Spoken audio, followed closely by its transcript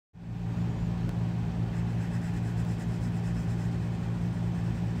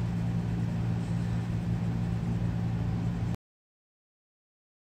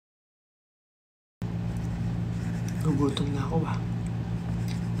Nagugutom na ako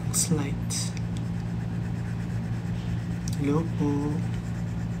ng slight. Hello po.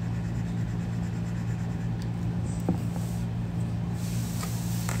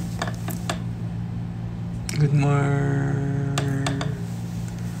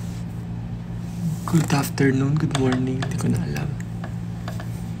 Good afternoon, good morning. Hindi ko na alam.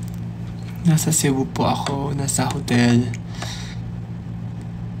 Nasa Cebu po ako, nasa hotel.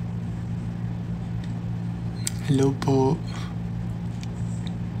 Hello po.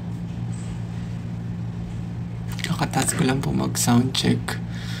 Kakataas ko lang po mag-sound check.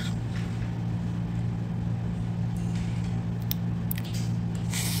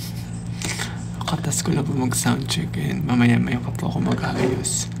 Kakataas ko lang po mag-sound check and mamaya-maya pa po ako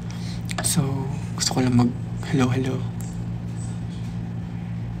mag-ayos. So, gusto ko lang mag-hello.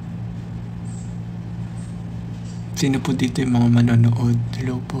 Sino po dito yung mga manonood?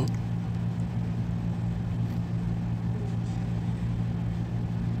 Hello po.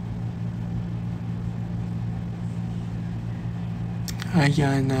 Hi,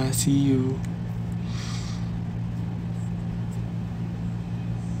 Yana. See you.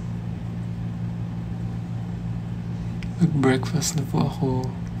 Mag-breakfast na po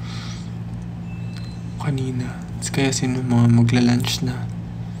ako kanina. Kaya sino mga magla-lunch na.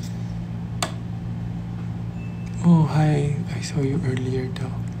 Oh, hi. I saw you earlier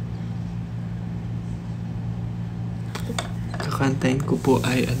daw. Kakantayin ko po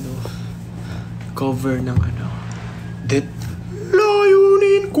ay cover ng Det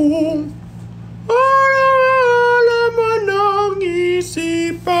layunin kong alaman ng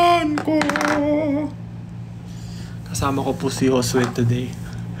isipan ko. Kasama ko po si Josue today.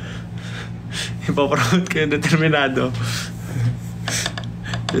 Ipapromote ko yung determinado.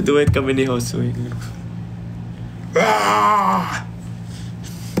 Duduet kami ni Josue. Ah!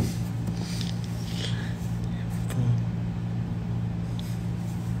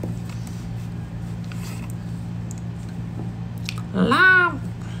 Love.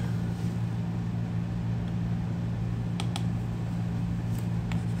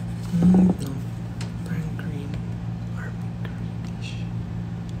 No. Burnt green. Army greenish.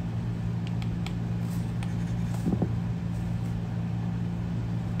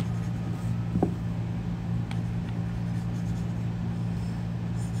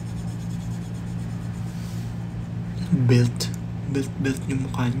 Belt yung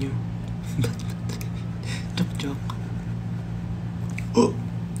mukha nyo. Joke. Oh,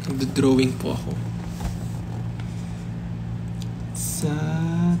 nagdo-drawing po ako. Sa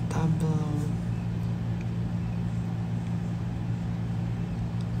tableau.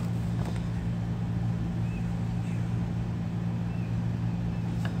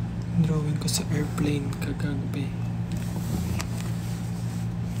 Drawing ko sa airplane kagabi.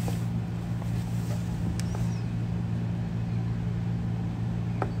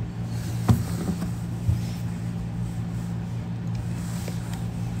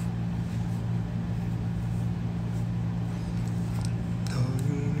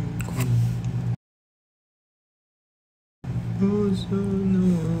 Puso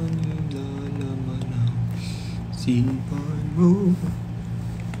naman ilalaman ang sipan mo.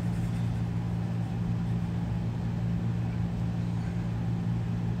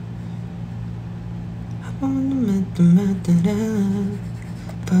 Habang tumatara,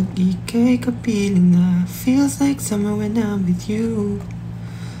 pag ika'y kapiling na, feels like summer when I'm with you.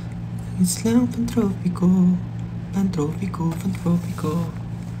 It's lang pantropiko.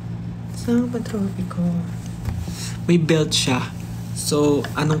 Isang pantropiko. May belt siya. So,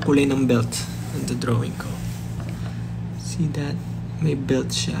 anong kulay ng belt? Ito drawing ko. See that? May belt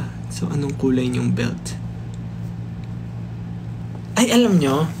siya. So, anong kulay niyong belt? Ay, alam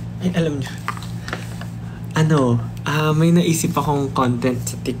nyo? May naisip akong content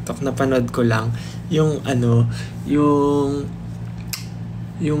sa TikTok na panood ko lang. Yung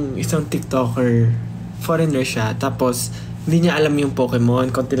isang TikToker, foreigner siya. Tapos, hindi niya alam yung Pokemon.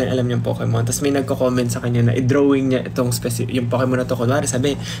 Konti lang alam yung Pokemon. Tapos may nagko-comment sa kanya na i-drawing niya itong yung Pokemon na to. Kunwari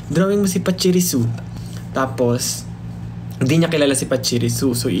sabi, drawing mo si Pachirisu. Tapos, hindi niya kilala si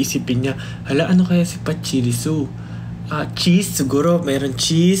Pachirisu. So, iisipin niya, hala, ano kaya si Pachirisu? Cheese, siguro. Mayroon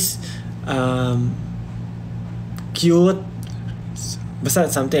cheese. Cute. Basta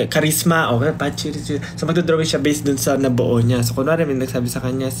something, charisma, Pachirisu. So, magdodrawing siya based dun sa nabuo niya. So, kunwari may nagsabi sa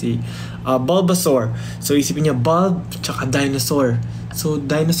kanya si Bulbasaur. So, isipin niya, bulb, tsaka dinosaur. So,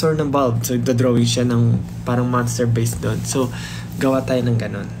 dinosaur ng bulb. So, dodrawing siya ng parang monster based dun. So, gawa tayo ng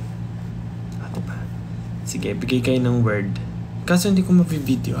ganon. Diba? Sige, bigay kayo ng word. Kaso hindi ko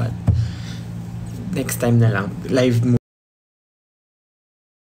mapi-video at next time na lang. Live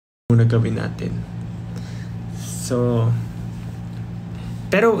muna gawin natin. So,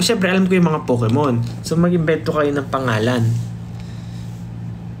 pero syempre alam ko yung mga Pokemon. So mag-invento kayo ng pangalan.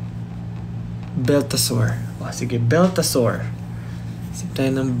 Beltasaur. O sige, Beltasaur. Isip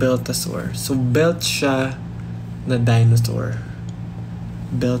tayo ng Beltasaur. So belt siya na dinosaur.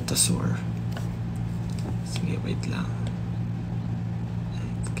 Beltasaur. Sige, wait lang.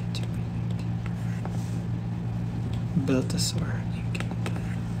 Beltasaur.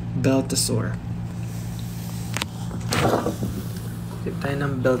 Beltasaur. Isip tayo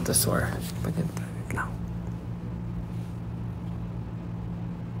ng Beltasaur. Pagkanta, wait lang.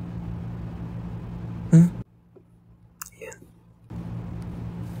 Ayan.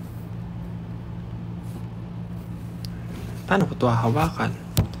 Paano ko ito hahawakan?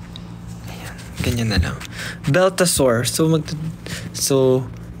 Ayan, ganyan na lang. Beltasaur. So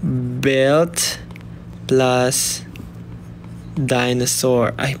belt plus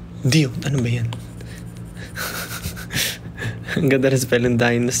dinosaur. Ay, Dio, ano ba yan? Ang ganda rin spelling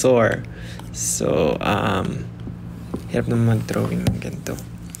dinosaur. So, hirap naman mag-drawing ng ganito.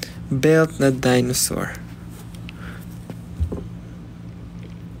 Belt na dinosaur.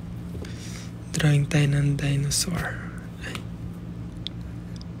 Drawing tayo ng dinosaur. Ay.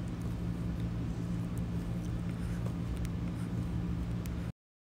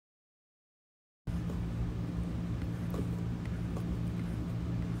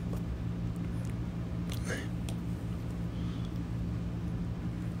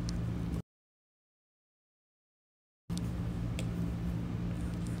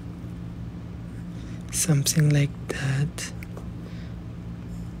 Something like that.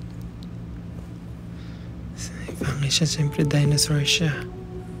 Pangit siya, siyempre dinosaur siya.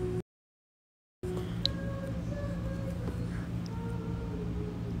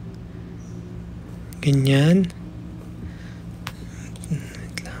 Ganyan.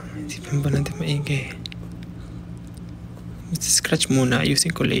 Wait lang, isipin ba natin maigi? Scratch muna, ayusin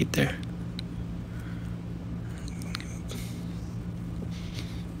ko later.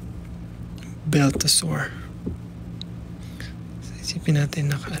 Beltasaur. So, isipin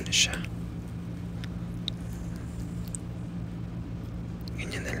natin naka-ano siya.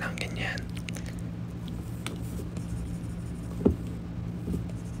 Ganyan na lang, ganyan.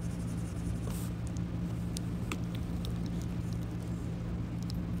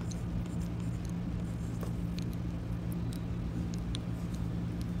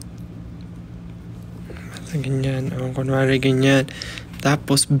 Basta ganyan. O, kunwari ganyan.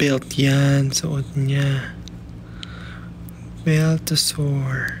 Tapos belt yan, suot niya.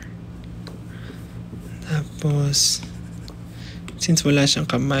 Beltasaur. Tapos, since wala siyang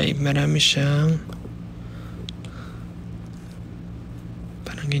kamay, marami siyang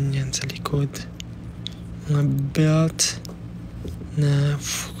parang ganyan sa likod. Mga belt na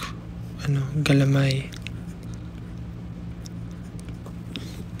galamay.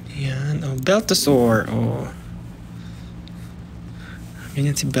 Yan. Oh, Beltasaur. Oh.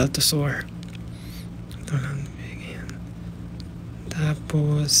 Ganyan si Beltasaur. Ito lang. Ganyan.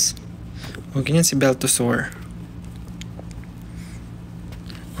 Tapos, ganyan si Beltasaur.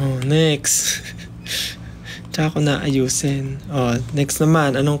 Oh, next. Tsaka ko na ayusin. Oh, next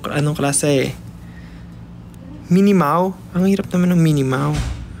naman. Anong klase? Minimaw? Ang hirap naman ng Minimaw.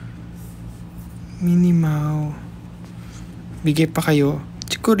 Minimaw. Bigay pa kayo.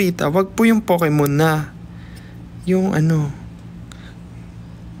 Chikorita, wag po yung Pokemon na. Yung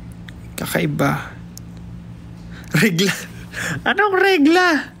kakaiba. Regla. Anong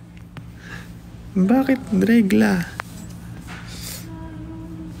regla? Bakit regla?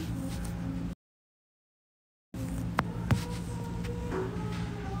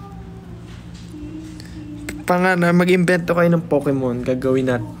 Mag-invento kayo ng Pokemon,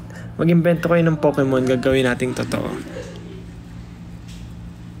 mag-invento kayo ng Pokemon, gagawin nating totoo.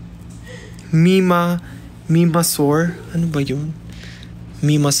 Mimasaur? Ano ba yun?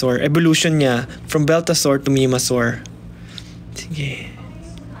 Mimasaur. Evolution niya. From Beltasaur to Mimasaur. Sige.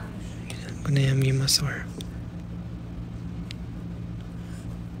 Kailan ko na yung Mimasaur.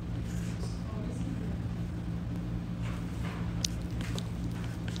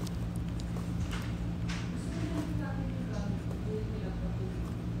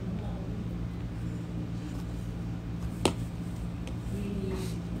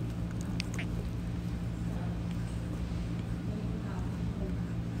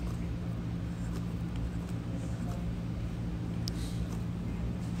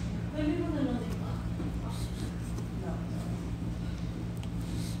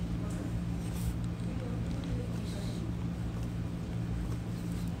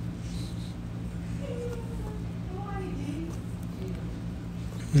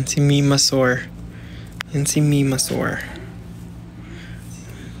 Si Mimasaur. Yan si Mimazor.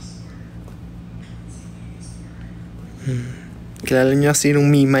 Kilala niyo sinong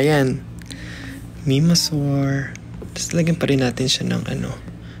Mima yan? Mimazor. Tapos lagyan pa rin natin siya ng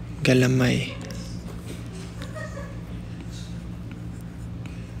galamay.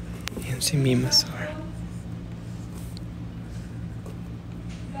 Yan si Mimazor.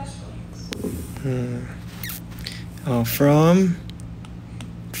 Oh, from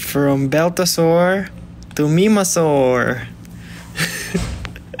Beltasaur to Mimazor.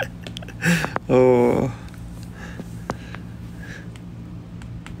 Oh.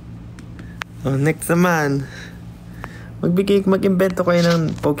 Oh, next naman. Mag-invento kayo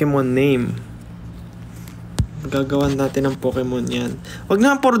ng Pokemon name. Gagawan natin ng Pokemon yan. Wag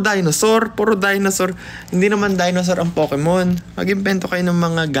na puro dinosaur. Hindi naman dinosaur ang Pokemon. Mag-invento kayo ng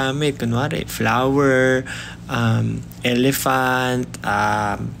mga gamit. Kunwari, flower, elephant,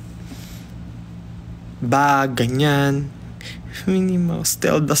 bag, ganyan. Minnie Mouse,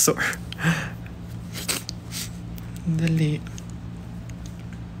 Steldasaur. Dali.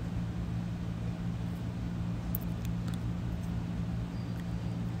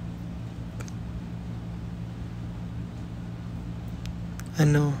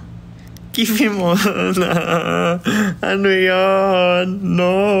 Kiwi mo na. Ano yan?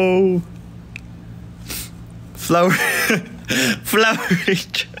 No. Flower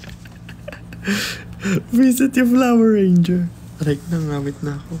Ranger. Visit yung Flower Ranger. Aray, nangamit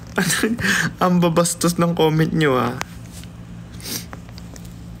na ako. Ang babastos ng comment nyo,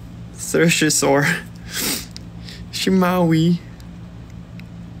 Cercisaur. Shimawi.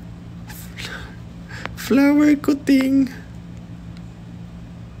 Flower Kuting.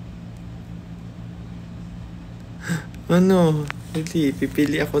 Hindi,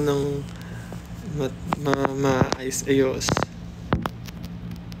 pipili ako ng maayos-ayos.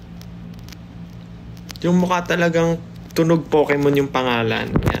 Yung mukha talagang tunog Pokemon yung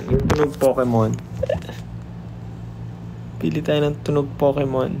pangalan. Yan, yung tunog Pokemon. Pili tayo ng tunog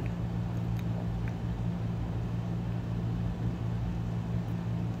Pokemon.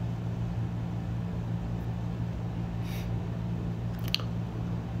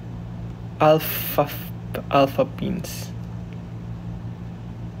 Alpha Pins.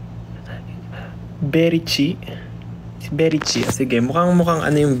 Berrychi. Berrychi. Sige, mukhang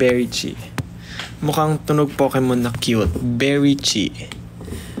yung Berrychi. Mukhang tunog Pokemon na cute. Berrychi.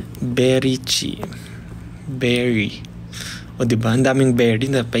 Berry. O diba? Ang daming berry.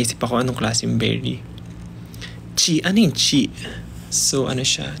 Napaisip ako anong klaseng berry. Chi. Ano yung chi? So,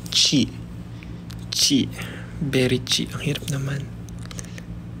 siya? Chi. Berrychi. Ang hirap naman.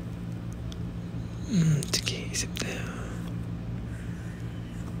 Sige, isip tayo.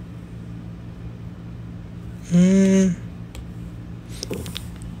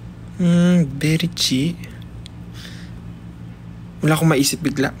 Berrychi. Wala akong maisip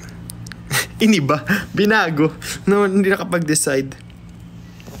bigla. Iniba. Binago. No, hindi nakapag-decide.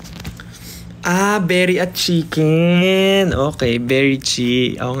 Berry at chicken. Okay,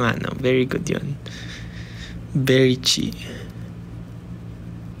 Berrychi. Oo nga, no. Very good yun. Berrychi.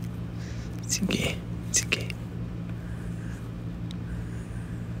 Sige.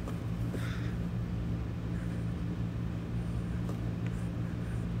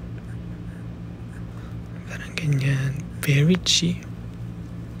 Parang ganyan. Berrychi.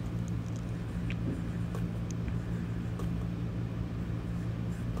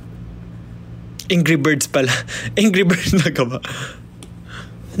 Angry Birds pala. Angry Birds na ba?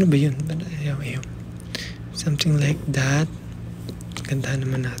 Ano ba yun? Ayaw. Something like that. Ganda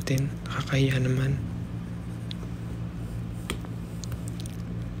naman natin. Nakakahiya naman.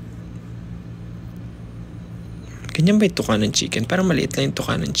 Ganyan ba yung tuka ng chicken? Parang maliit lang yung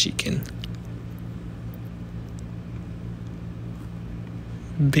tuka ng chicken.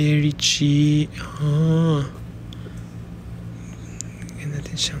 Berrychi. Ganyan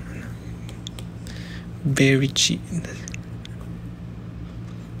natin siyang Berrychi.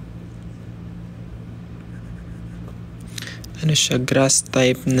 Ano siya? Grass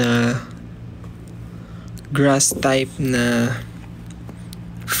type na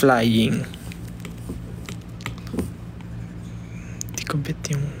flying. Hindi ko bet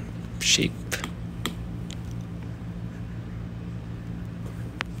yung shape.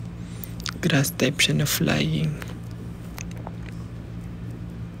 Grass type siya na flying.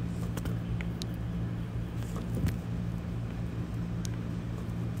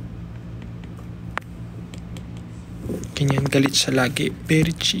 Ganyan, galit siya lagi.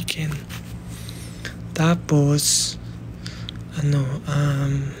 Berry chicken. Tapos,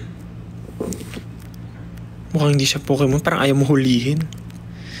 mukhang hindi siya Pokemon. Parang ayaw mo hulihin.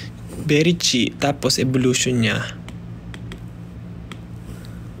 Berichi, tapos evolution niya.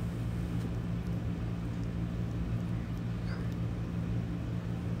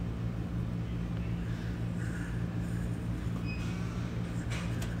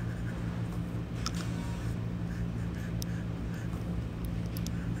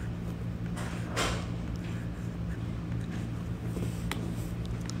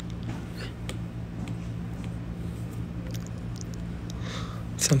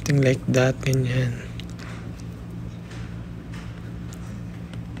 Something like that, ganyan.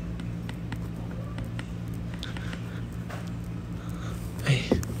 Ay.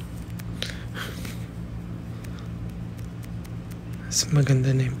 Mas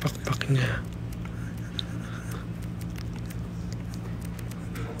maganda na yung pakpak niya.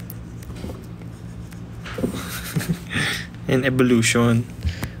 And evolution.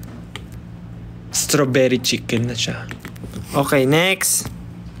 Strawberry chicken na siya. Okay, next.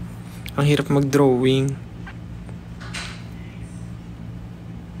 Ang hirap mag-drawing.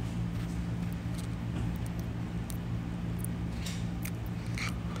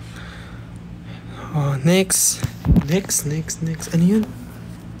 Oh, next. Ano yun?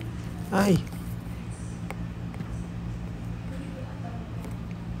 Ay.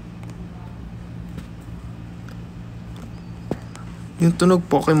 Yung tunog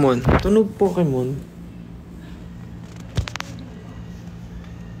Pokemon.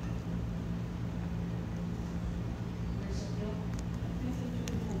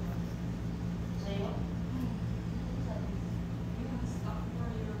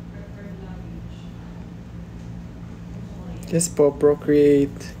 Yes po,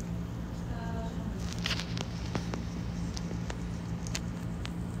 procreate.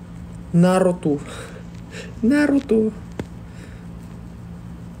 Naruto.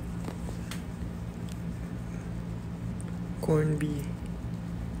 Corn bee.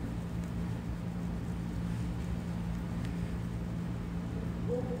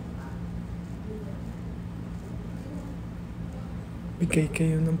 Bigay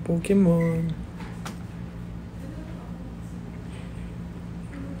kayo ng Pokemon.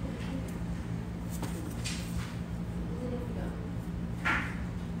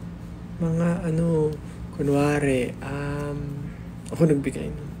 Mga kunwari, ako nagbigay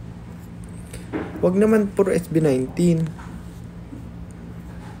nun. Wag naman puro SB19.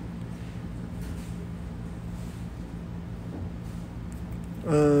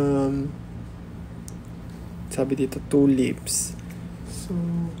 Sabi dito, tulips.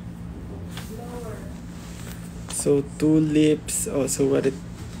 So tulips,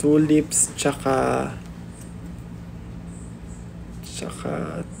 tulips, tsaka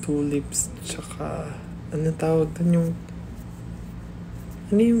tulips, tsaka ano tawag doon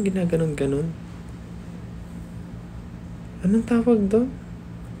yung ginaganon-ganon? Anong tawag doon?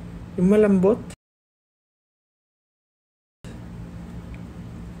 Yung malambot?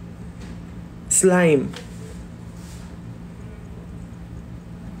 Slime.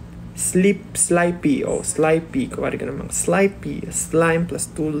 Slipy. Slipy. Kuwari ka naman. Slipy. Slime plus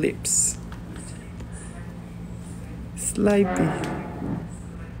tulips. Slipy.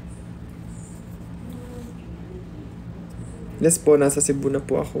 Yes po, nasa Cebu na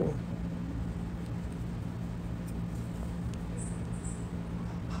po ako.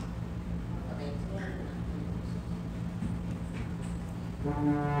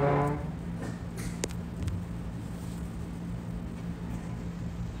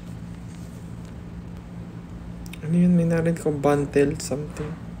 Ano yun? May narinig kong bantel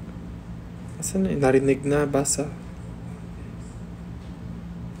something. Asan na? Narinig na, basa.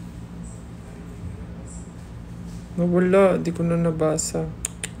 Wala, di ko na nabasa.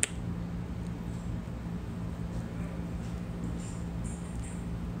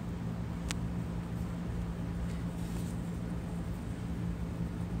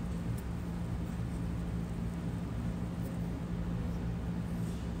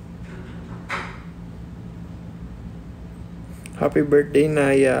 Happy birthday,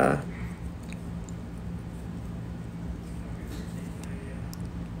 Naya.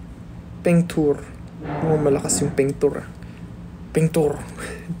 Pengtur. Oh, malakas yung pengtur. Pengtur.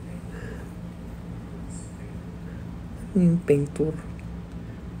 Yung pengtur.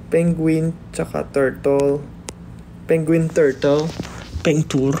 Penguin, tsaka turtle. Penguin, turtle.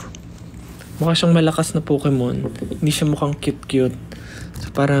 Pengtur. Mukha siyang malakas na Pokemon. Hindi siya mukhang cute-cute. So,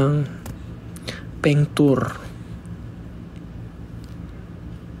 parang Pengtur.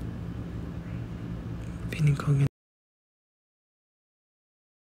 Piling ko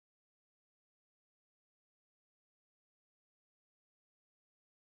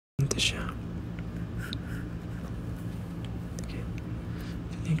siya. Okay.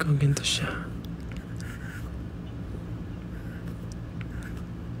 Piling ko ganito siya.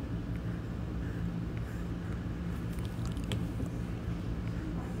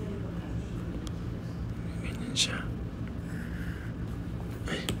 Ganyan siya.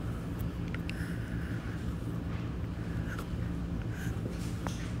 Ay.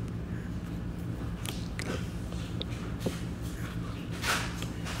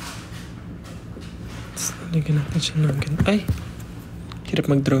 Lagyan natin siya ng ganito. Ay! Hirap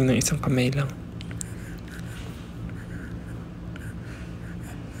mag-draw ng isang kamay lang.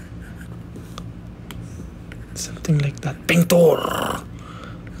 Something like that. Pintor!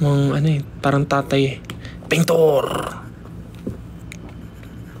 Mga ano eh, parang tatay eh. Pintor!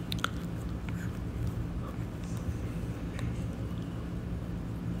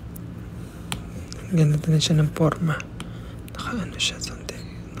 Ganito na siya ng forma. Naka-ano siya, something.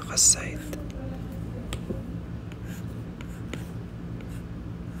 Naka-side.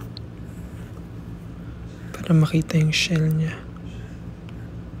 Para makita yung shell niya.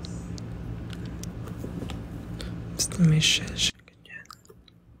 Basta may shell siya. Ganyan.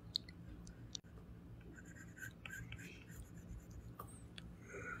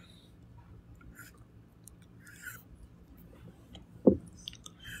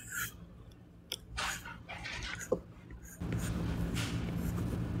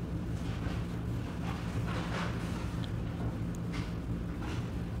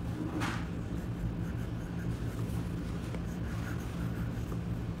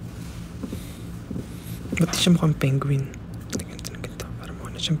 Ba't siya mukhang penguin? Ganito, parang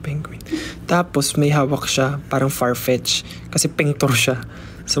mukha na siyang penguin. Tapos may hawak siya, parang Farfetch. Kasi painter siya.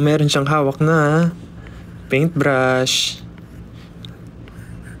 So meron siyang hawak na paintbrush.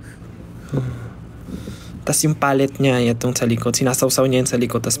 Tapos yung palette niya, itong sa likod. Sinasawsaw niya yan sa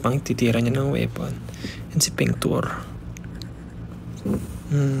likod, tapos pang titira niya ng weapon. Yan si painter.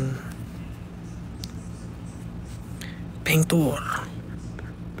 Painter.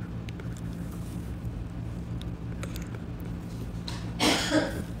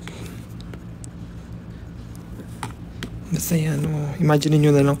 Basta yan, oh. Imagine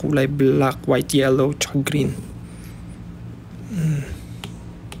nyo na lang kulay black, white, yellow, tsaka green.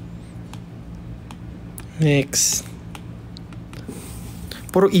 Next.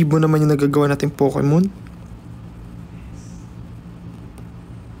 Puro ibon naman yung nagagawa natin Pokemon.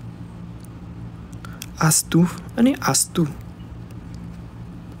 Astu? Ano yung Astu?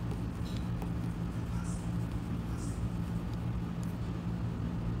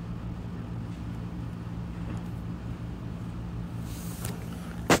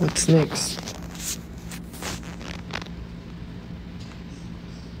 What's next?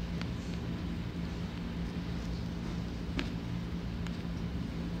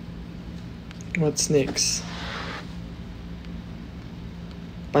 What's next?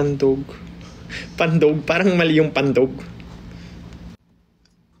 Pandog. Pandog. Parang mali yung pandog.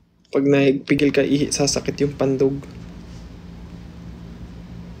 Pag nagpigil ka, sasakit yung pandog.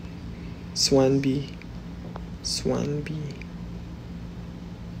 Swanbee. Swanbee.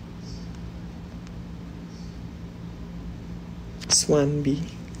 Swanbee.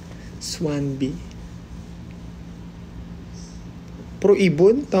 Swanbee. Pro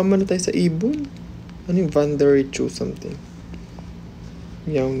ibon? Tama na tayo sa ibon. Ano yung Vandericho something?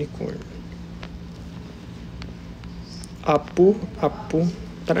 Unicorn. Apu. Apu.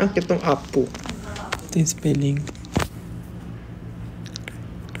 Parang ang kitong Apu. Ito yung spelling.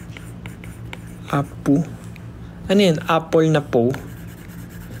 Apu. Ano yan? Apple na po.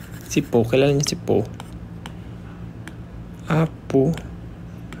 Si Po. Kilala niya si Po. Apu.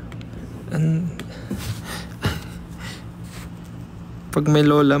 Pag may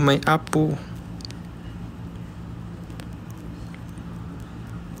lola, may apu.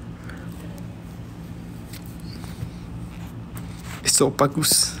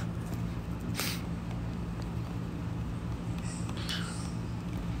 Esophagus.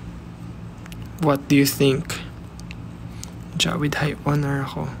 What do you think? With high honor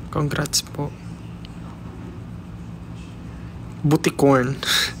ako. Congrats po. Buticorn.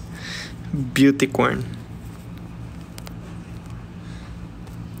 Beautycorn.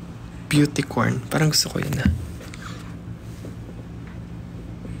 Beautycorn. Parang gusto ko yun na.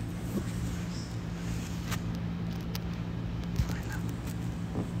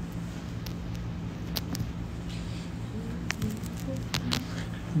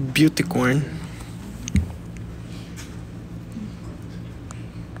 Beautycorn.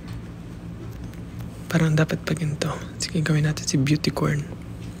 Parang dapat pa ganito. Sige, gawin natin si Beautycorn.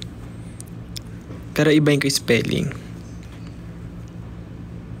 Pero ibahin ko yung spelling.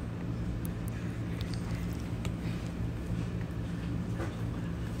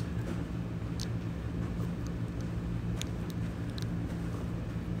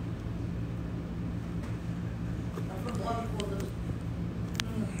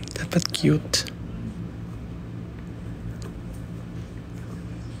 Dapat cute.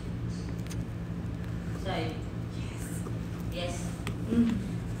 Yes.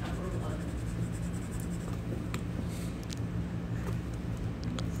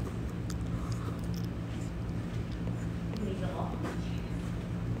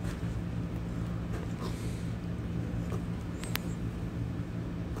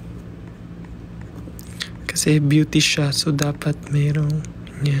 Kasi beauty siya, so dapat mayroong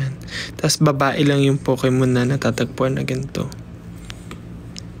yan. Tapos babae lang yung Pokemon na natatagpuan na ganito.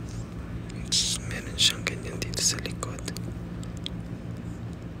 Meron siyang ganyan dito sa likod.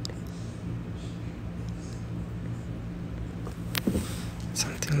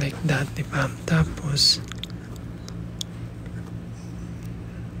 Something like that, diba? Tapos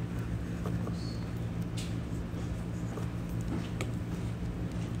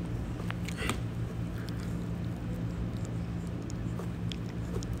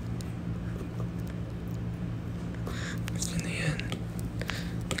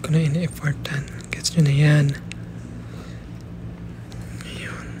na ina-effortan. Gets nyo na yan.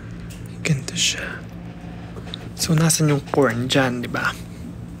 Ayun. Ganito siya. So, nasan yung corn dyan, di ba?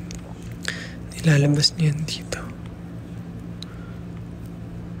 Nilalabas niyo yan dito.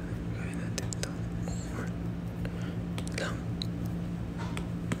 Gawin natin ito. Corn. Lang.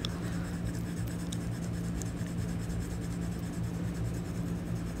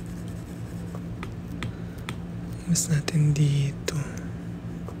 Mas natin dito.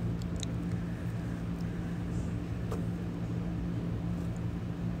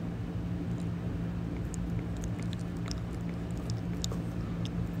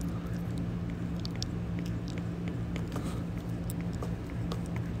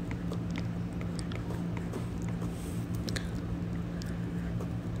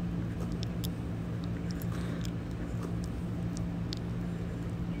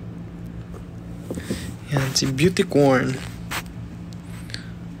 Yan, si Beauty Corn.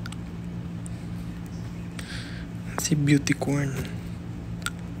 Si Beauty Corn.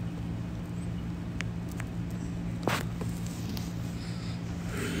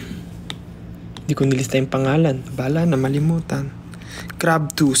 Hindi ko nilista yung pangalan. Bala na, malimutan.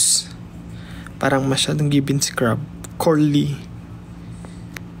 Crabtus. Parang masyadong given si Crab. Corley.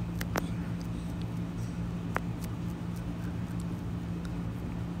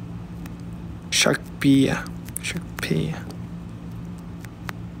 Sharkpea. Sharkpea.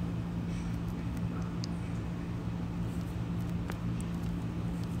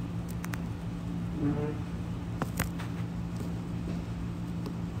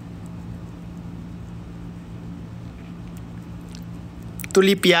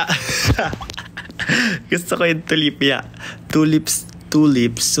 Tulipia. Gusto ko yung tulipia. Tulips.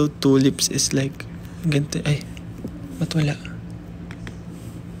 So tulips is like ganito. Ay, ba't wala?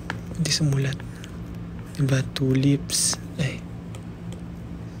 Hindi sumulat. Diba? Tulips. Ay.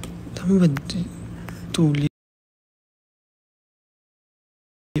 Tama ba? Tulips.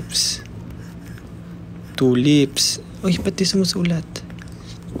 Tulips. Uy, pati sumusulat.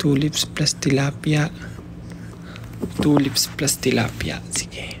 Tulips plus tilapia. Tulips plus tilapia.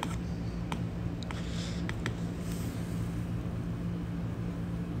 Sige.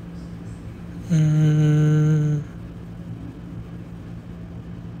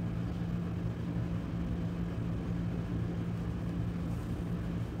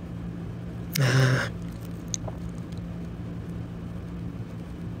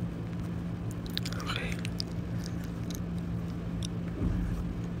 Okay.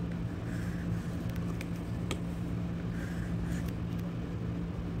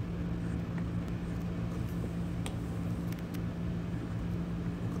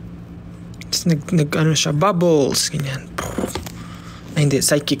 Nag ano siya, bubbles, ganyan. Ay, hindi,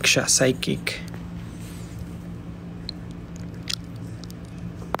 psychic siya, psychic.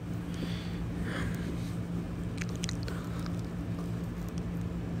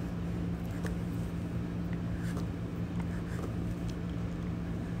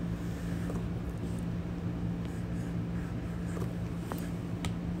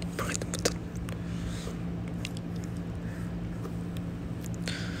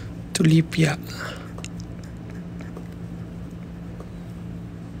 Tulipia.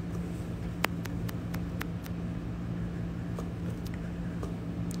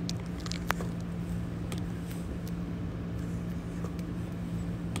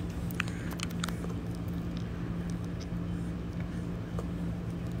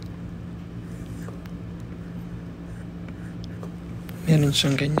 Meron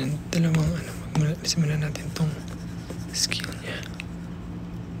siyang ganyan. Dalawang ano. Simulan natin tong skill niya.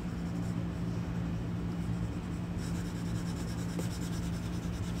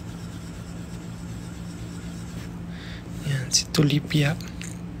 Si Tulipia.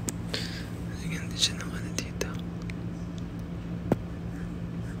 Ganda siya ng ano dito.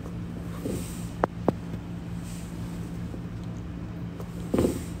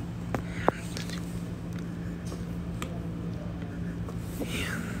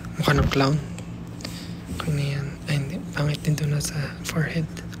 Ayan. Mukha ng clown. Kung na yan. Ay, hindi. Pangit din doon sa forehead.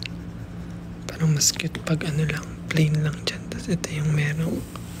 Parang mas cute pag ano lang. Plain lang dyan. Tapos ito yung merong.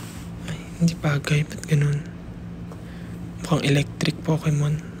 Ay, hindi bagay. Ba't ganun? Mukhang electric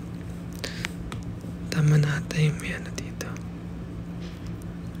Pokemon. Tama na ata yung may ano dito.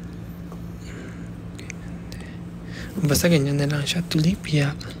 Basta ganyan na lang siya.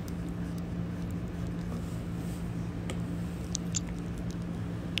 Tulipia.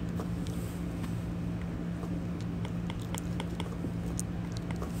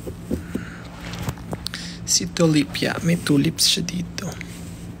 Si Tulipia. May tulips siya dito.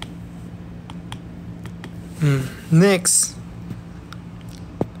 Next.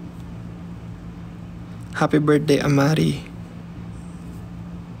 Happy birthday, Amari.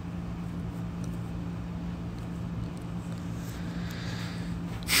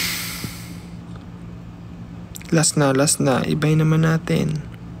 Last na. Ibay naman natin.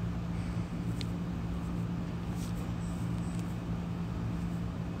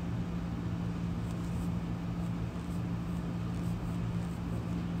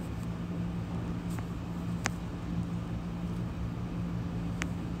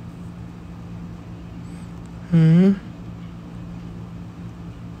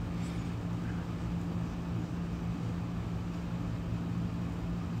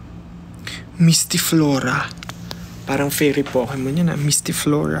 Mistiflora. Parang fairy Pokemon yan,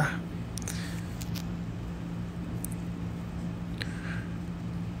 Mistiflora.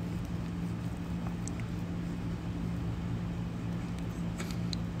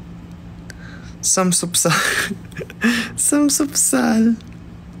 Samsupsal. Samsupsal.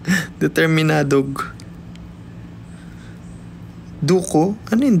 Determinadog. Duko?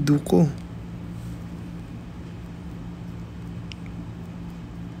 Ano yung Duko?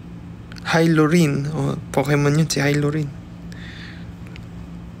 Hylorin. O, Pokemon yun, si Hylorin.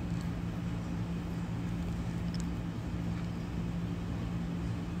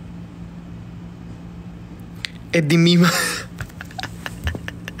 Edimima.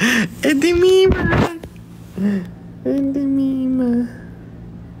 Edimima. Edimima.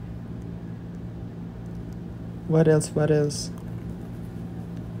 What else?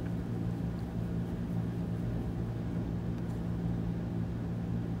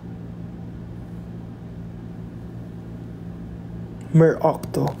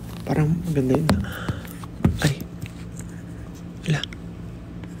 Merocto. Parang maganda yun. Ay. Wala.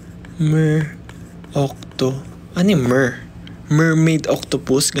 Merocto. Ano yung mer? Mermaid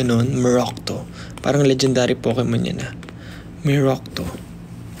octopus, ganon. Merocto. Parang legendary Pokemon yan, Merocto.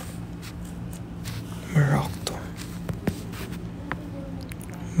 Merocto.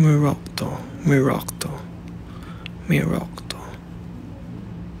 Merocto. Merocto. Merocto.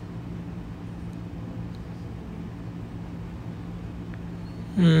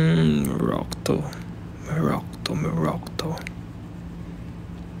 Merocto. Merocto. Merocto.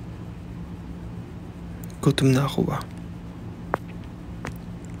 Gutom na ako ba?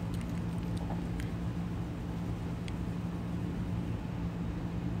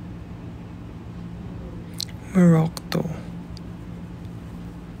 Merocto.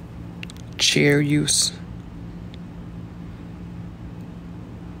 Chair use.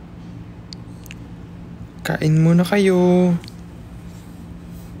 Kain muna kayo.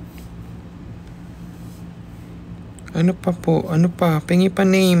 Ano pa po? Ano pa? Pengi pa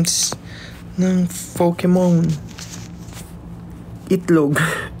names ng Pokemon. Itlog.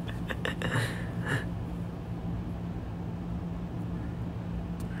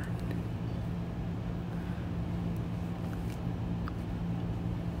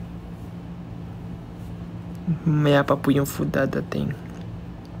 Maya pa po yung food dadating.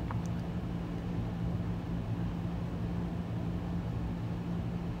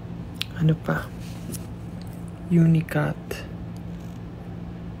 Ano pa? Unicat.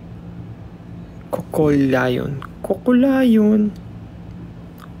 Kokolayon. Kokolayon.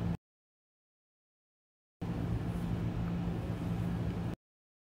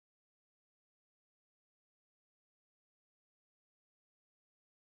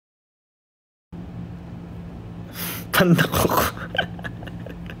 Panda koko.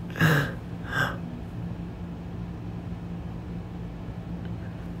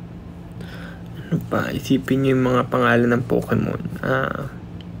 Ano pa? Isipin nyo yung mga pangalan ng Pokemon.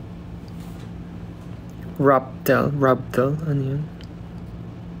 Raptel. Ano yun?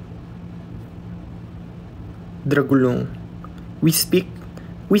 Dragulong. We speak.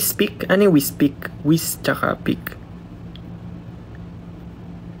 We speak. Ano yung we speak? We tsaka pick.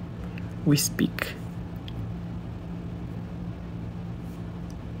 We speak.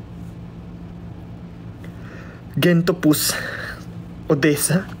 Gentopus.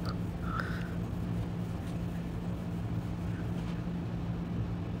 Odessa.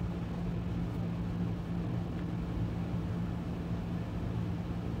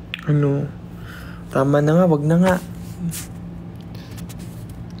 Ano? Tama na nga, wag na nga.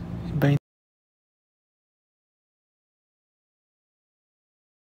 Iba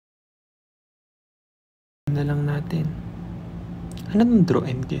na lang natin. Ano nung draw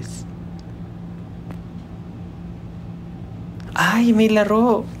and guess? Ay, may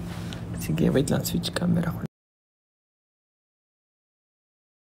laro! Sige, wait lang. Switch camera ko.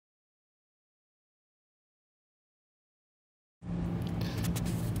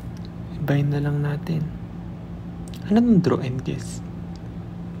 Ibahin na lang natin. Ano nung draw and guess?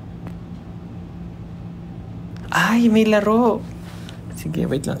 Ay, may laro! Sige,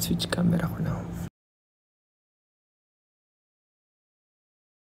 wait lang. Switch camera ko na.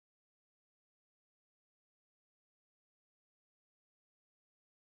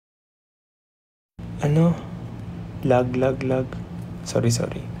 Ano? Lag.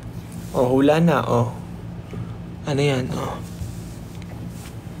 Sorry. Oh, hula na, oh. Ano yan, oh.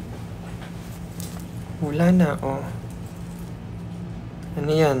 Hula na, oh.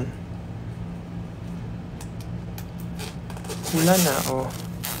 Ano yan? Hula na, oh.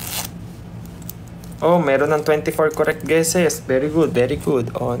 Oh, meron ng 24 correct guesses. Very good.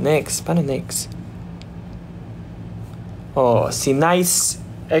 Oh, next. Paano next? Oh, si Nice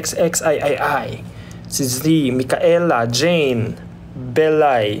XXIII. Si Z, Micaela, Jane,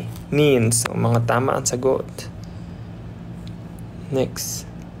 Belay, Nins. O, mga tama ang sagot. Next.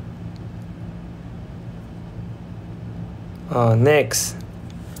 Oh, next.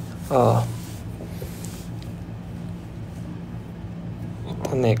 Oh.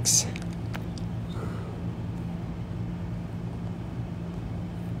 Ito next.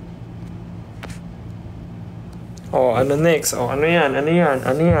 Oh, ano next? Oh, ano yan?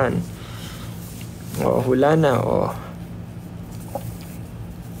 Oh, hula na, oh.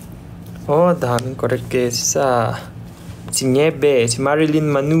 Oh, daming correct guesses, Si Niebe, si Marilyn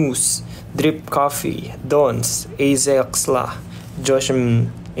Manus, Drip Coffee, Dons, Azexla, Josh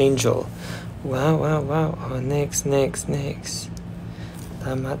Angel. Wow. Oh, next.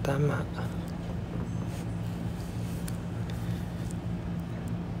 Tama.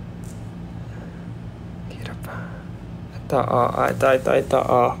 Hirap pa. Ito.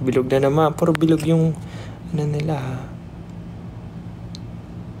 Oh, bilog na naman. Puro bilog yung ano nila, ha.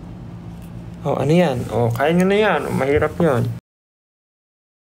 Oh, ano yan? Oh, kaya nyo na yan. Oh, mahirap yan.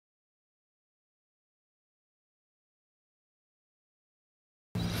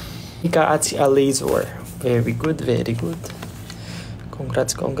 Ika at si Alazor. Very good.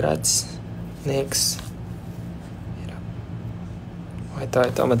 Congrats. Next. Hirap. Oh,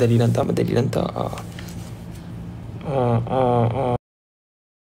 ito. Madali lang to.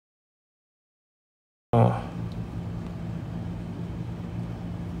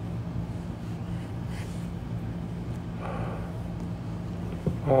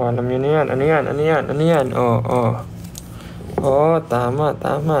 Oh, alam nyo na yan. Ano yan? Oh, tama.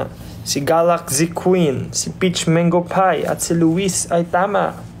 Si Galaxy Queen, si Peach Mango Pie, at si Luis ay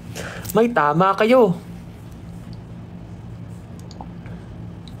tama. May tama kayo.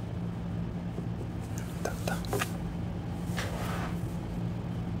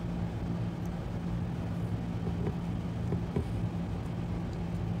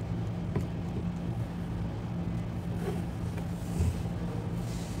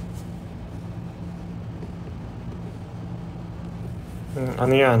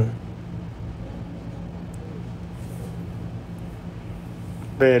 Ano yan?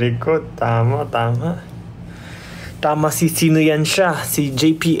 Very good. Tama. Tama si sino yan siya? Si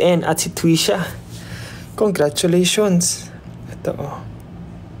JPN at si Twisha. Congratulations. Ito, oh.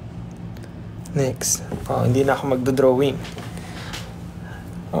 Next. Oh, hindi na ako magdodrawing.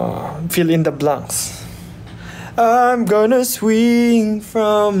 Oh, fill in the blanks. I'm gonna swing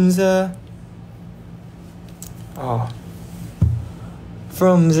from the... Oh.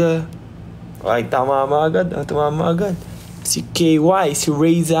 From the... Ay, tumama agad. Si KY, si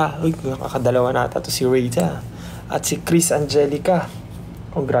Reza. Uy, nakakadalawa nata to si Reza. At si Chris Angelica.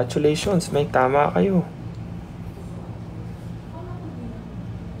 Congratulations, may tama kayo.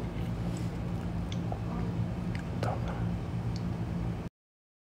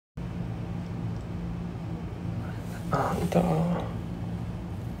 Ito.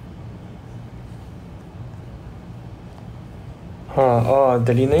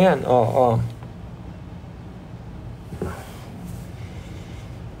 Dali na yan.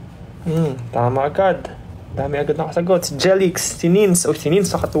 Tama agad. Dami agad nakasagot. Si Jelix, si Nins. Si Nins,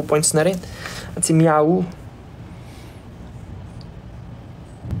 saka 2 points na rin. At si Miawu.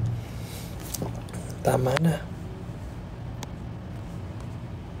 Tama na.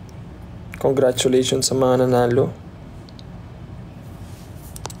 Congratulations sa mga nanalo.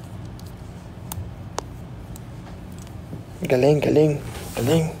 Galing.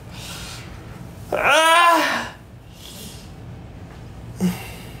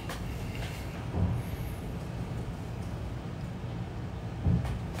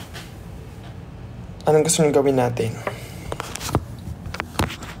 Anong gusto nyo gawin natin?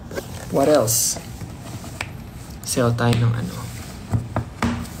 What else? Sell tayo ng ano?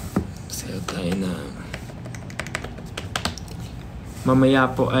 Sell tayo ng... Mamaya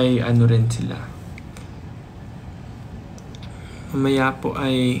po ay ano rin sila. Mamaya po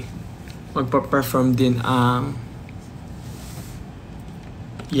ay magpa-perform din ang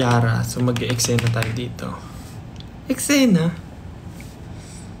Yara. So mag-eksena tayo dito. Eksena?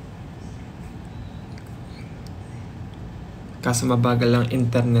 Kaso mabagal lang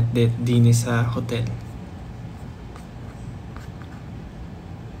internet din sa hotel.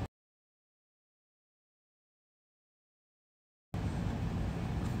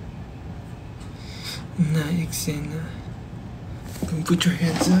 Na-eksena. Don't put your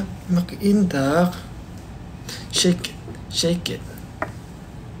hands up. Makiindak. Shake it.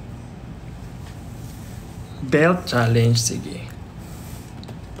 Belt challenge. Sige.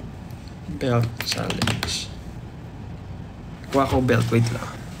 Belt challenge. Kuha ko belt. Wait lang.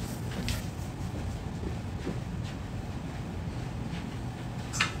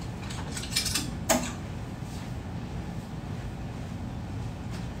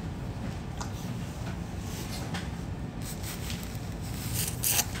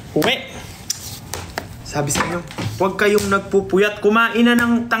 Uwi! Sabi sa inyo, huwag kayong nagpupuyat. Kumain na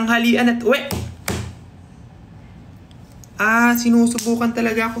ng tanghalian at uwi! Sinusubukan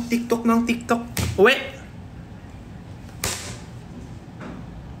talaga ako TikTok ng TikTok. Uwi!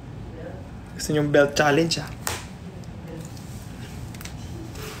 Gusto nyo yung belt challenge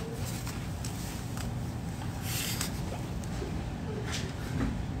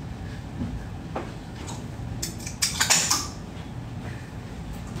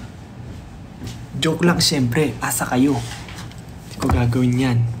Joke lang siyempre, asa kayo. Hindi ko gagawin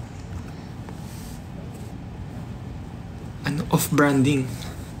yan. Ano, off-branding.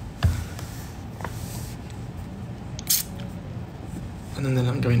 Ano na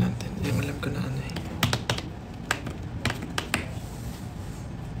lang gawin natin? Yung alam ko na ano eh.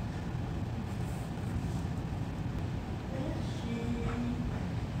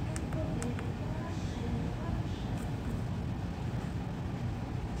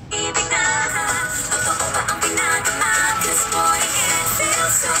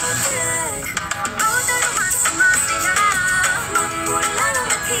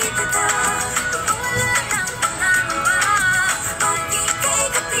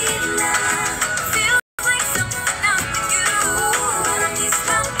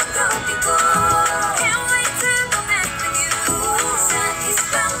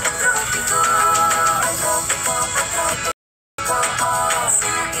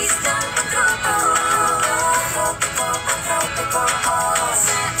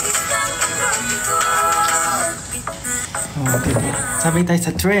 Sabay tayo sa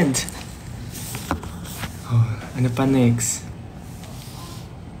trend. Ano pa next?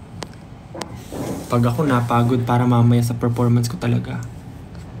 Pag ako napagod para mamaya sa performance ko talaga.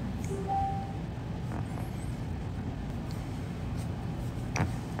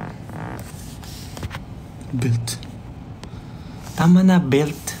 Belt. Tama na,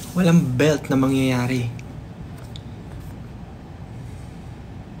 belt. Walang belt na mangyayari.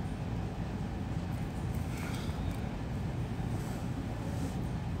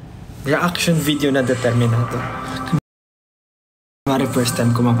 Reaction video na determinado. Kumari first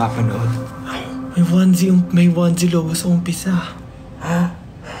time ko mapapanood. May onesie logo sa umpisa. Ha?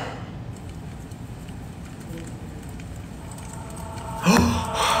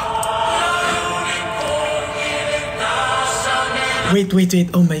 Wait.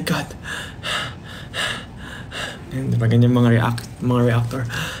 Oh my God. Diba ganyan mga reactor.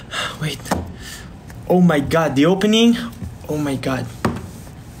 Wait. Oh my God. The opening. Oh my God.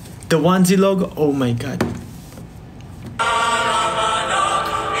 The onesie logo, oh my God.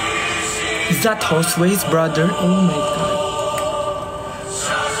 Is that Horseways, brother? Oh my God.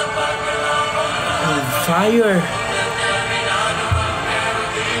 Oh, fire.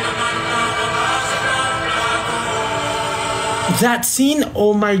 That scene,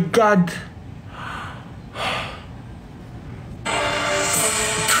 oh my god.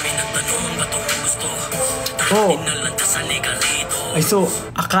 Oh. I saw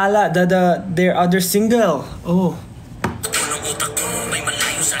akala their other single. Oh.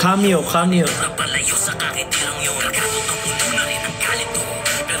 Cameo.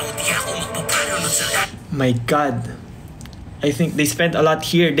 My god. I think they spent a lot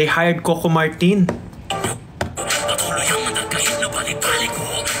here. They hired Coco Martin.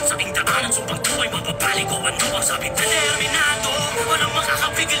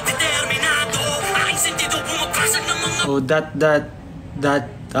 Oh, that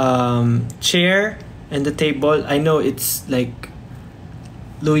chair and the table, I know it's like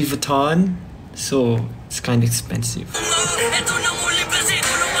Louis Vuitton, so it's kind of expensive.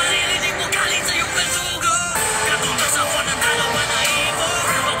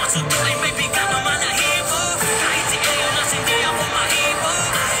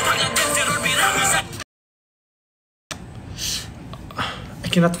 I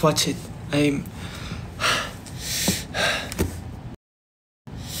cannot watch it.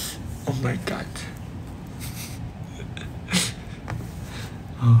 Oh my god.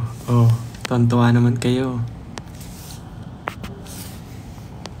 Tontuwa naman kayo.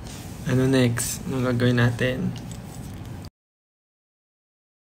 Ano next? Anong gagawin natin?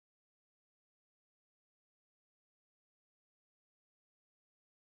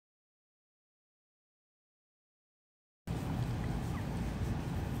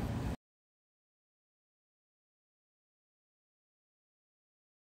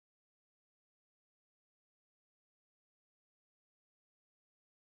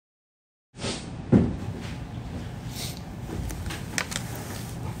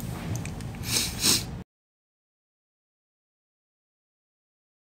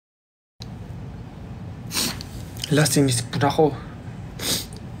 Hala, sinisipon ako.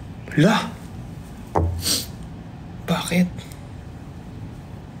 Hala! Bakit?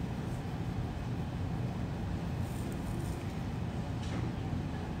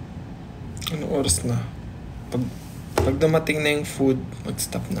 Anong oras na? Pag dumating na yung food,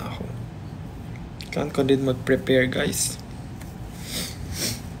 mag-stop na ako. Kailangan ko din mag-prepare, guys.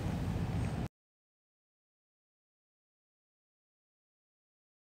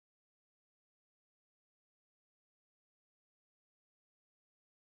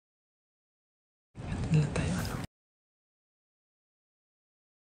 Ano tayo?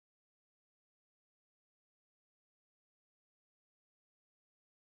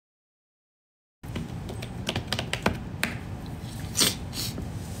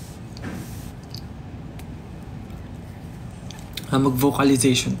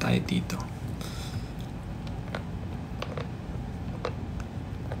 Mag-vocalization tayo dito.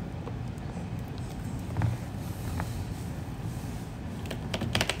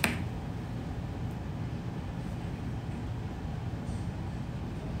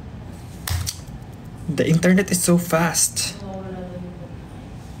 The internet is so fast.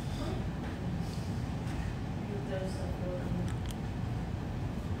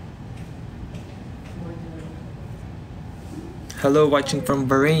 Hello, watching from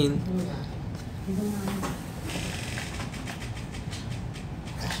Bahrain.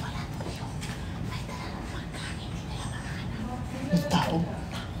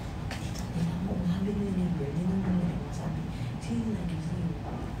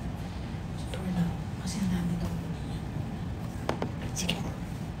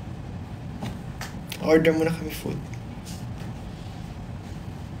 Order muna kami food.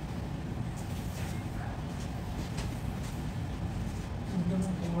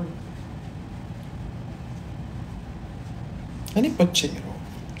 Ano yung pachero?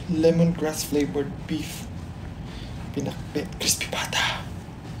 Lemongrass flavored beef. Pinakbet. Crispy pata.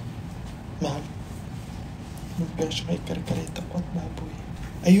 Mahal. Magpera siya kay kare-kareta ko at baboy.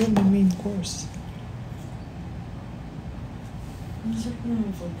 Ayun, the main course. Ang sarap na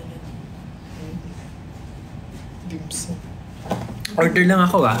yung food na lang. Dimsum. Order lang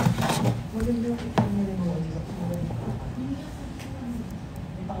ako ah. Maganda ko ito na rin mo.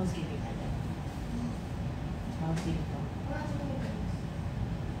 May pa-housekeeping na lang. Housekeeping pa.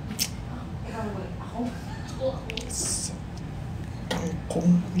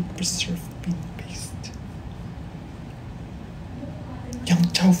 Kangkong with preserved bean paste. Yang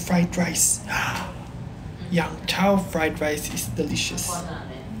chow fried rice. Yang chow fried rice is delicious.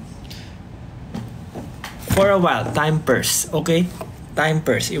 For a while, time purse, okay? Time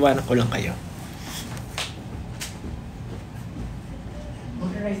purse, iwanan ko lang kayo.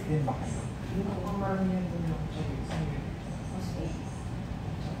 Organize din ba kayo?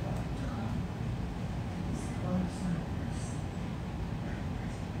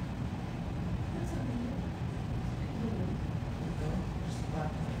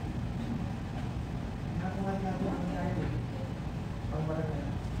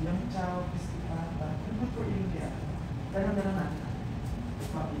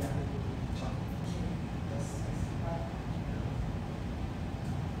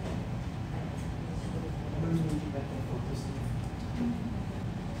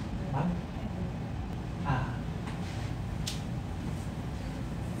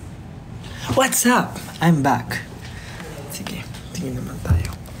 What's up? I'm back. Sige, tingin naman tayo.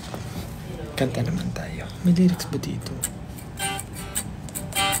 Kanta naman tayo. May lyrics ba dito?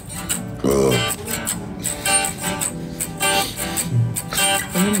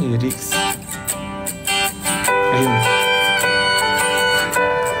 Anong lyrics? Ayun.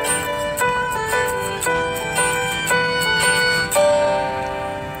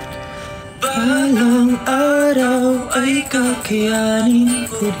 Balang araw ay kakayanin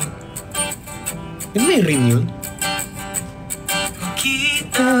ko rin. Yung may rin yun?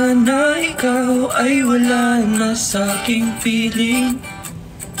 Kita na ikaw ay wala na sa'king piling.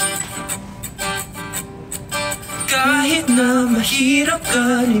 Kahit na mahirap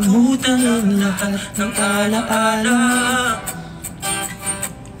kalimutan ang lahat ng alaala,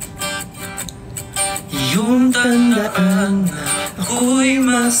 iyong tandaan na ako'y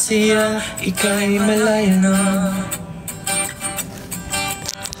masaya, ika'y malaya na.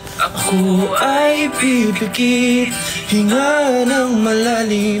 Ako ay bibigit, hinga ng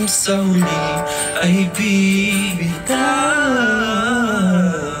malalim, sa huli ay bibitaw.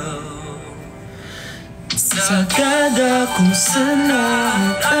 Sagada kung saan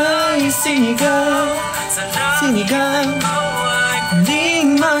ay sinigaw, sinigaw,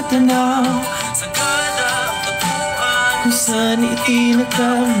 huling matanaw. Sagada kung saan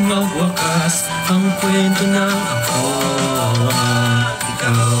itinatag magwakas ang kwento ng ako at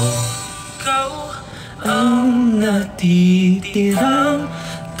ikaw. Ang natitirang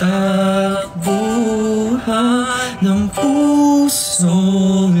takbuhan ng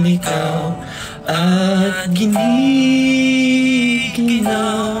pusong likaw at giniginaw.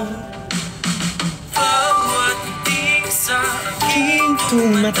 Bawat itik sa aking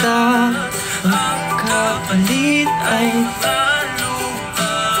tumata, ang kapalit ay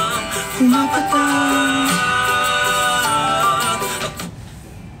talubang pumapatag.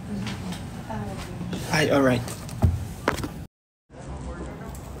 Ay, alright.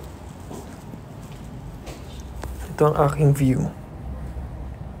 Ito ang aking view.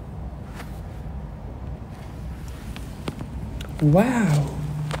 Wow!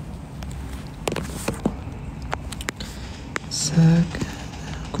 Saka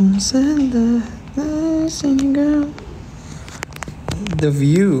kung saan ay sinigaw. The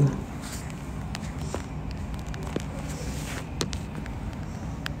view.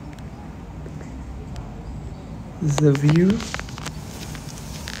 The view.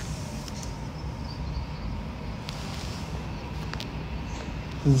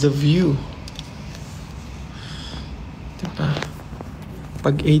 The view. Diba?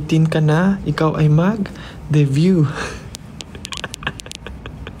 Pag 18 ka na, ikaw ay the view.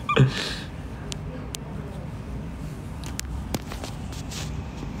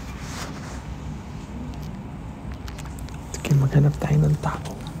 Sige, maghanap tayo ng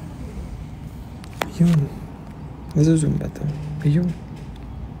tao. Ayun. Nasuzoom ba ito? Ayun.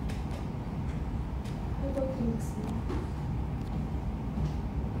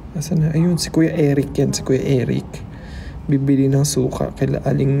 Asa na? Ayun, si Kuya Eric yan. Si Kuya Eric. Bibili ng suka kay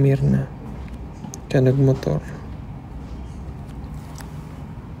Aling Mirna. Kaya nagmotor.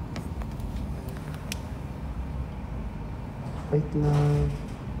 Wait lang.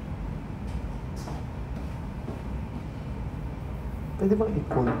 Pwede bang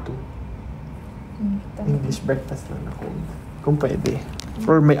i-cold to? English breakfast lang na cold. Kung pwede.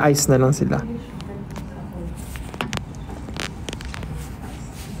 Or may ice na lang sila.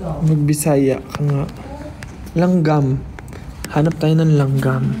 Magbisaya ka nga. Langgam. Hanap tayo ng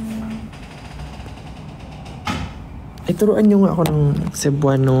langgam. Ay, turuan nyo nga ako ng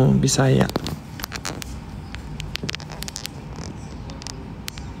Cebuano, Bisaya.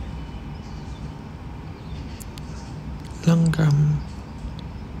 Langgam.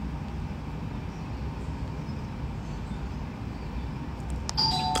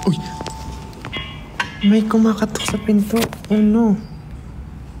 Uy! May kumakatok sa pinto. Oh no.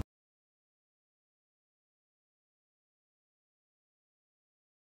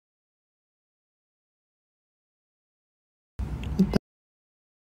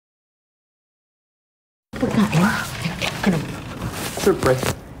 Pagkain?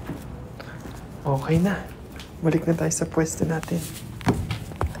 Surprise. Okay na. Balik na tayo sa pwesto natin.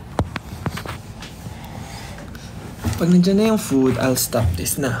 Pag nandiyan na yung food, I'll stop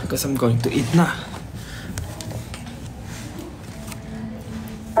this na because I'm going to eat na.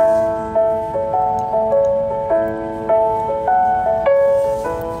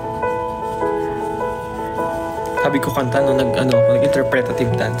 Sabi ko kanta nung nag-interpretative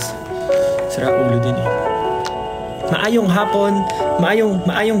dance. Sira ulo din eh. Maayong hapon,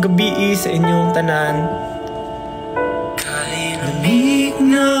 maayong gabi sa inyong tanan. Kahit lamig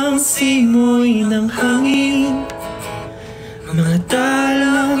na ang simoy ng hangin, mga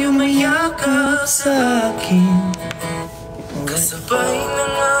talang yumayakap sa akin, kasabay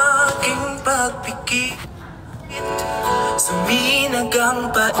ng aking pagpikit. Suminag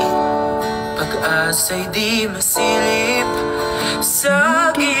ang pait, pag-asa'y di masilip,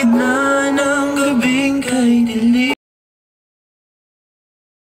 sa gitna ng gabing kay dilim.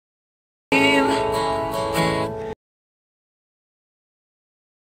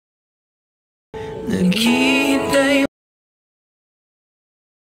 Naghihintay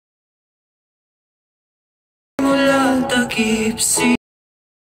mula takip silim.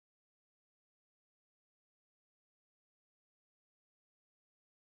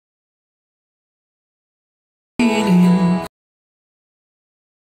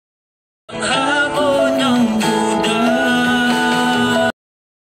 Ang hamon ng duda.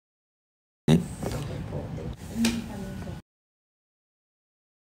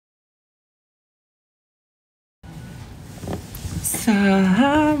 Sa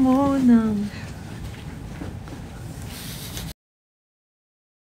hamon ng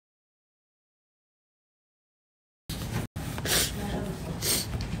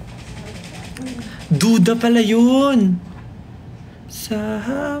duda pala yun. Sa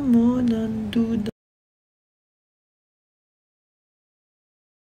hamon ng duda.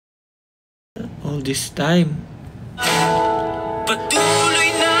 All this time patuloy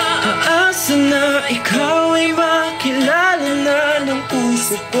na aasa na ikaw ay makilala na ng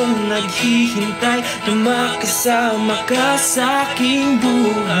puso kong naghihintay na makasama ka sa aking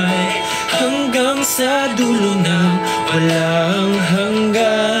buhay, hanggang sa dulo ng walang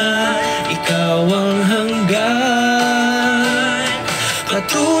hanggan. Ikaw ang hanggan,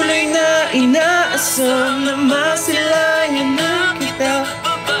 patuloy na inaasam na masilayan na kita.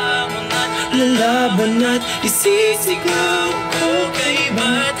 Lalaban at isisigaw ko kay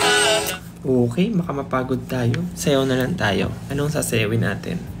bata. Okay, makamapagod tayo. Sayaw na lang tayo. Anong sasayawin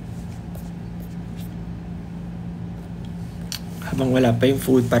natin? Habang wala pa yung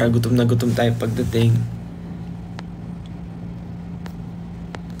food para gutom na gutom tayo pagdating.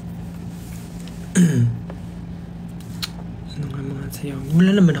 Ano nga mga sayaw?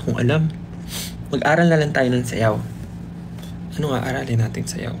 Wala naman akong alam. Mag-aral na lang tayo ng sayaw. Ano nga aralin natin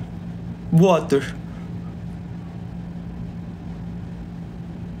sayaw? Water.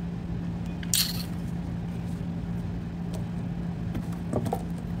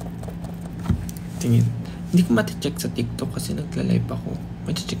 Tingin. Hindi ko mati-check sa TikTok kasi nagla-live ako.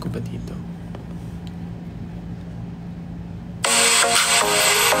 Mati-check ko ba dito?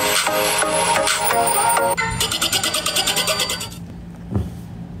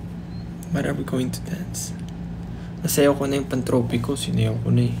 What are we going to dance? Nasayaw ko na yung pantropy ko. Sinayaw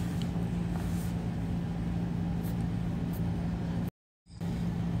ko na eh.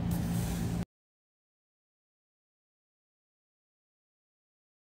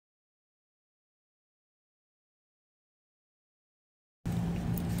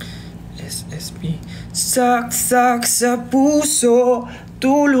 SB. Saksak sa puso,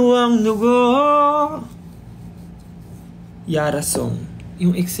 tulo ang dugo. Yara song.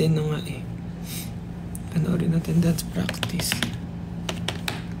 Yung eksena nga eh. Panoorin natin dance practice.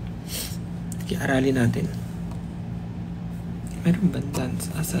 Aralin natin. Meron ba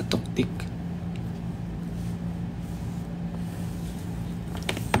dance? Sa tuktik.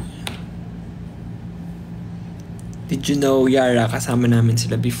 Did you know, Yara, kasama namin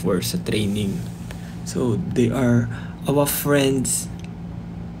sila before sa training. So, they are our friends.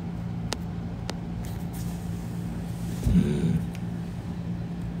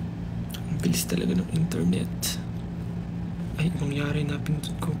 Ang bilis talaga ng internet. Ay, mangyari na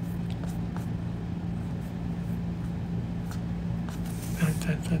pinto ko.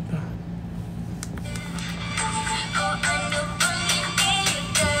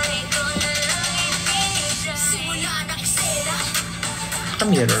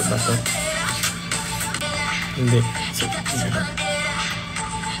 Mirror ba to? Hindi. So,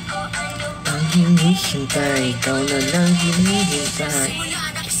 ang hinihintay, ikaw na lang hinihintay.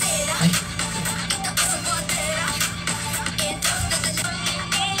 Ay.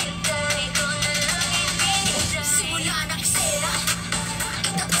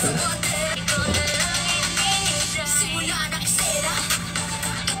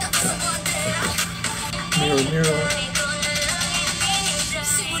 Mirror, mirror.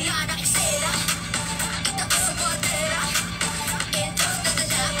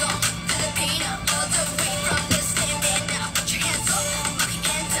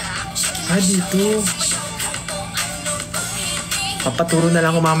 Dito. Papaturo na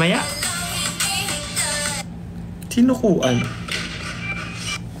lang ako mamaya. Sinukuan.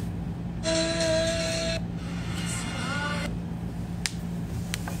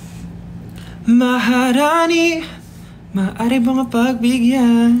 Maharani, maaari ba nga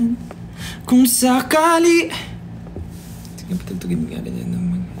pagbigyan? Kung sakali. Sige, patugtugin nga rin yan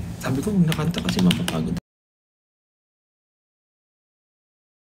naman. Sabi ko, huwag nakanta kasi mapapagod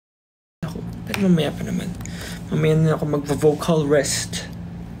ako. Pero mamaya pa naman. Mamaya na ako mag-vocal rest.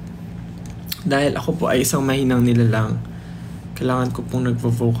 Dahil ako po ay isang mahinang nilalang. Kailangan ko pong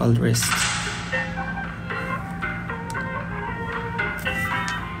nag-vocal rest.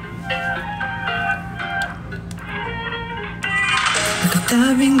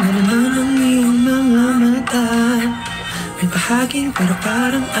 Nakatabing na naman ang iyong mga mata. May bahaging pero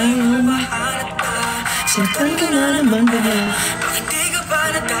parang ayaw mahalata. Sinatan ka na naman ganyan. Bakit di ka ba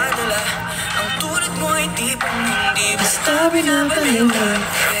nagdadala? Ang tulad mo ay tipong hindi basta binabaliwan.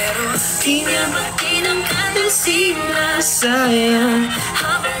 Pero di niya matinang kating sinasayang.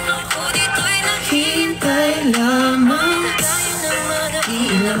 Habang ako dito'y naghihintay lamang. Gaya ng mga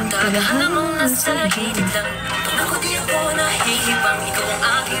ilang tagahanga mong nasa higit lang. Ako di ako nahihibang, ikaw ang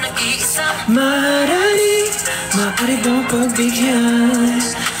aking nag-iisa. Maaari bang pagbigyan?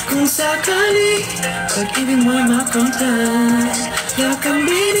 Kung sakali, pag-ibig mo'y makamtan.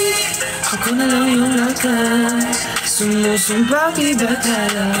 Yakambini, ako na lang yung lakas. Sumusumbang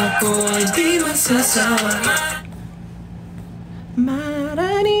ibatala, ako ay di magsasawa.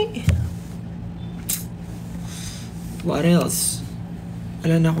 Marani. What else?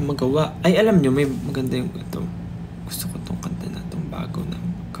 Wala na akong magawa. Ay, alam nyo, may maganda yung ito. Gusto ko tong kanta na itong bago ng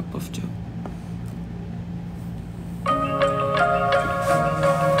Cup of Joe.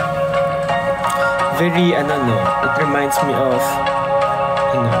 Very, no, it reminds me of,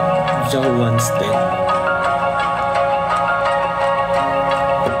 Joe once did.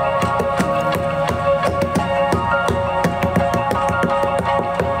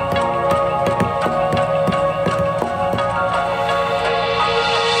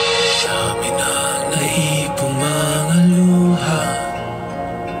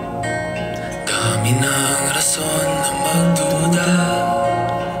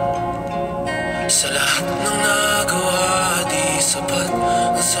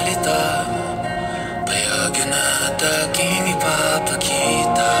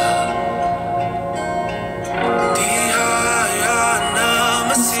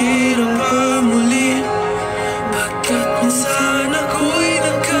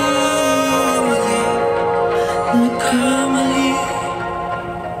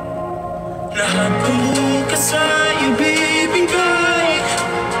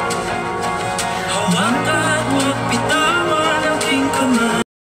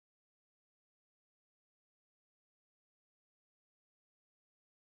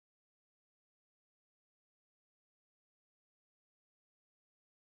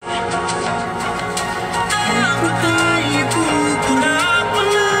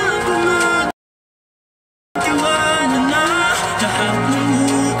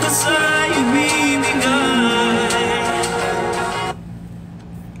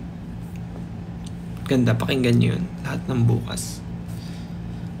 Ganda, pakinggan nyo yun. Lahat ng bukas.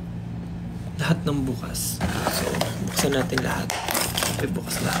 Lahat ng bukas. So, buksan natin lahat. Okay,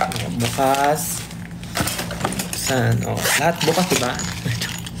 bukas lahat. Bukas. Buksan. Oh, lahat bukas, diba?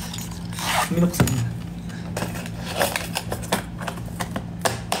 Minuksan na.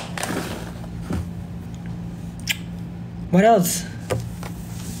 What else?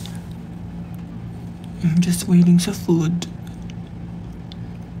 I'm just waiting sa food.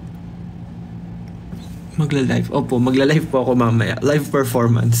 Magla-live. Opo, magla-live po ako mamaya. Live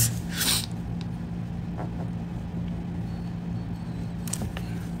performance.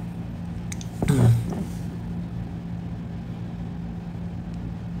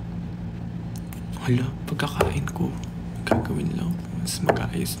 Hala, pagkakain ko, gagawin lang. Mas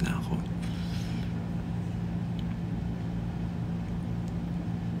mag-aayos na ako.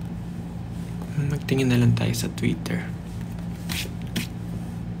 Magtingin na lang tayo sa Twitter.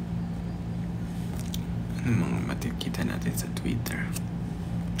 Mga matikita natin sa Twitter.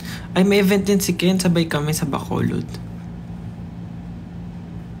 Ay, may event din si Ken. Sabay kami sa Bacolod.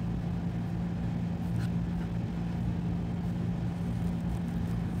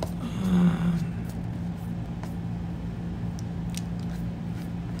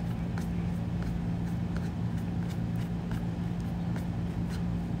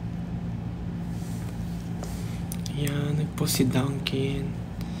 Yan, nagpost si Duncan.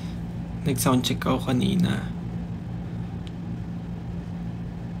 Nag-soundcheck ako kanina.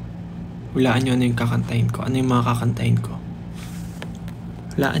 Hulaan nyo ano yung kakantahin ko. Ano yung mga kakantahin ko?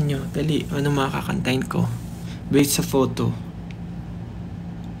 Hulaan nyo. Dali. Ano mga kakantahin ko? Based sa photo.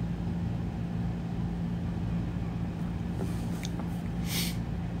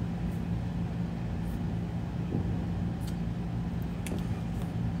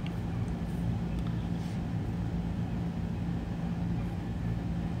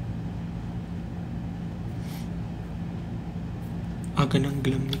 Aga ng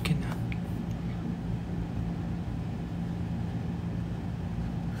glam ni Ken ha.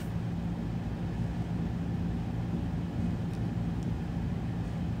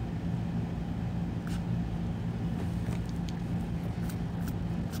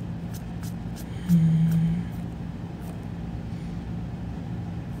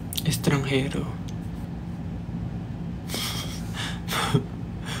 Estranghero.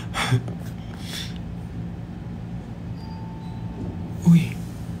 Uy,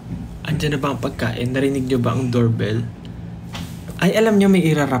 andyan na ba ang pagkain? Narinig nyo ba ang doorbell? Ay, alam nyo may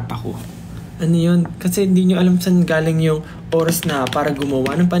irarap ako. Ano yun? Kasi hindi nyo alam saan galing yung oras na para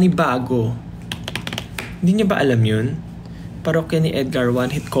gumawa ng panibago. Hindi nyo ba alam yun? Parokya ni Edgar,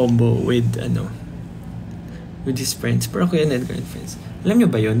 one hit combo with with his friends. Parokya ni Edgar and friends. Alam nyo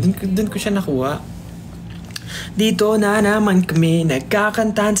ba yun? Dun ko siya nakuha. Dito na naman kami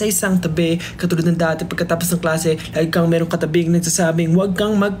nagkakantahan sa isang tabi. Katulad ng dati pagkatapos ng klase, lagi kang merong katabing nagsasabing huwag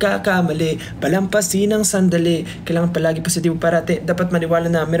kang magkakamali, palampasin ng sandali. Kailangan palagi positibo parati. Dapat maniwala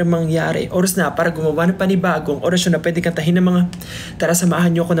na merong mangyari. Oras na para gumawa ng panibagong orasyon na pwede kantahin ng mga. Tara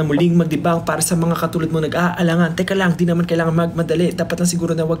samahan nyo ako na muling magdibang para sa mga katulad mo nag-aalangan. Teka lang, di naman kailangan magmadali. Dapat lang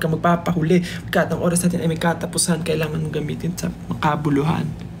siguro na huwag kang magpapahuli. Pagkat ang oras natin ay may katapusan, kailangan mong gamitin sa makabuluhan.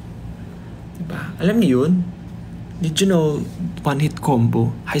 Diba? Alam niyo yun? Did you know one hit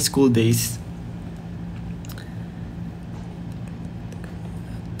combo, high school days?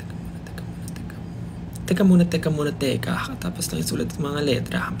 Teka muna. Tapos lang isulat yung mga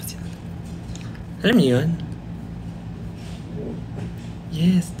letra. Alam niyo yun?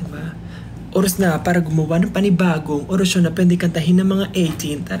 Yes, diba? Oras na para gumawa ng panibagong orasyon na pwede kantahin ng mga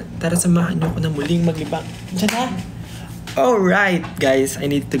 18. Tara samahan niyo ako na muling maglibang. Diyan na! Alright, guys. I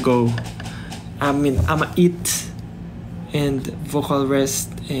need to go. I'ma eat and vocal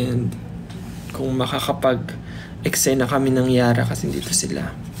rest, and kung makakapag-eksena kami ng Yara kasi dito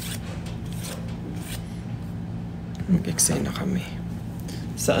sila, mag-eksena kami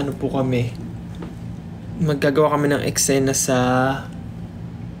sa po kami, maggagawa kami ng eksena sa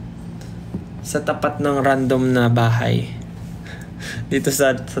tapat ng random na bahay dito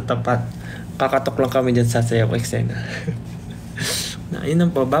sa tapat. Kakatok lang kami dyan, sasayaw ko eksena.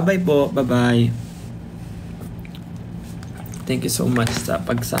 Ayun po, bye bye. Thank you so much sa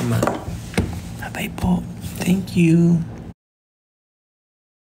pagsama. Bye-bye po. Thank you.